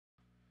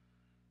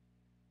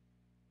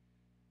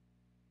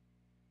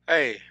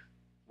Hey,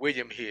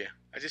 William here.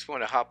 I just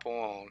want to hop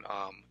on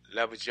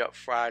Leverage Up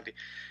Friday,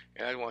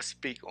 and I want to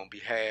speak on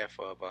behalf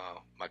of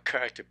my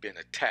character being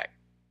attacked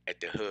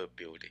at the HUD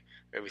building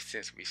ever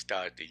since we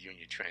started the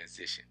union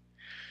transition.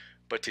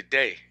 But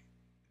today,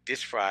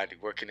 this Friday,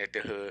 working at the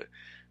HUD,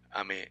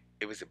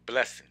 it was a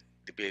blessing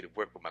to be able to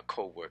work with my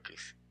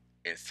coworkers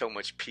in so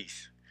much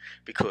peace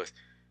because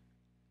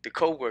the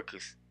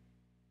coworkers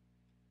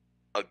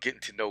are getting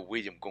to know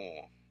William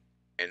Gorham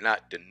and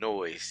not the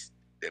noise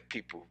that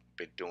people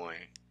been doing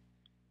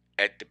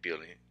at the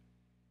building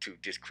to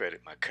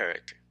discredit my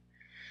character.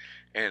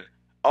 And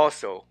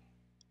also,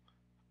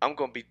 I'm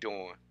going to be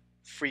doing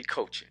free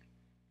coaching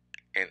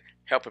and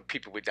helping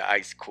people with the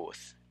ice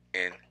course.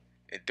 And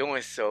in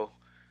doing so,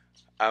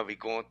 I'll be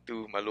going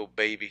through my little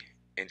baby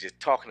and just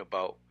talking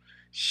about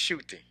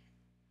shooting.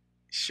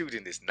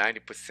 Shooting is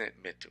 90%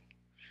 mental.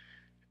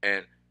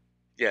 And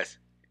yes,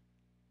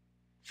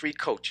 free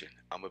coaching.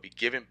 I'm going to be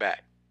giving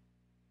back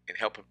and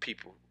helping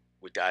people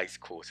with the ice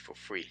course for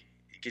free.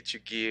 You get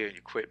your gear and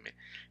equipment,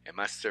 and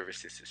my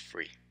services is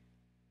free.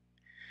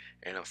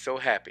 And I'm so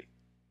happy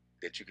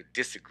that you can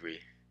disagree,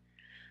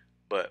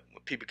 but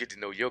when people get to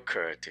know your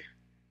character,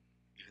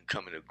 you can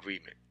come in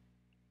agreement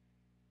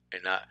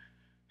and not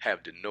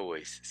have the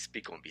noise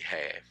speak on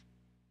behalf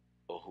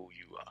of who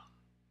you are.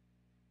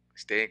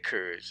 Stay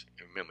encouraged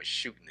and remember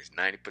shooting is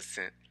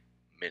 90%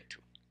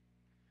 mental.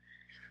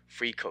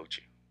 Free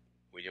coaching.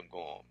 William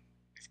Gorham.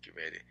 Let's get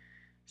ready.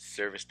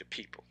 Service the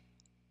people.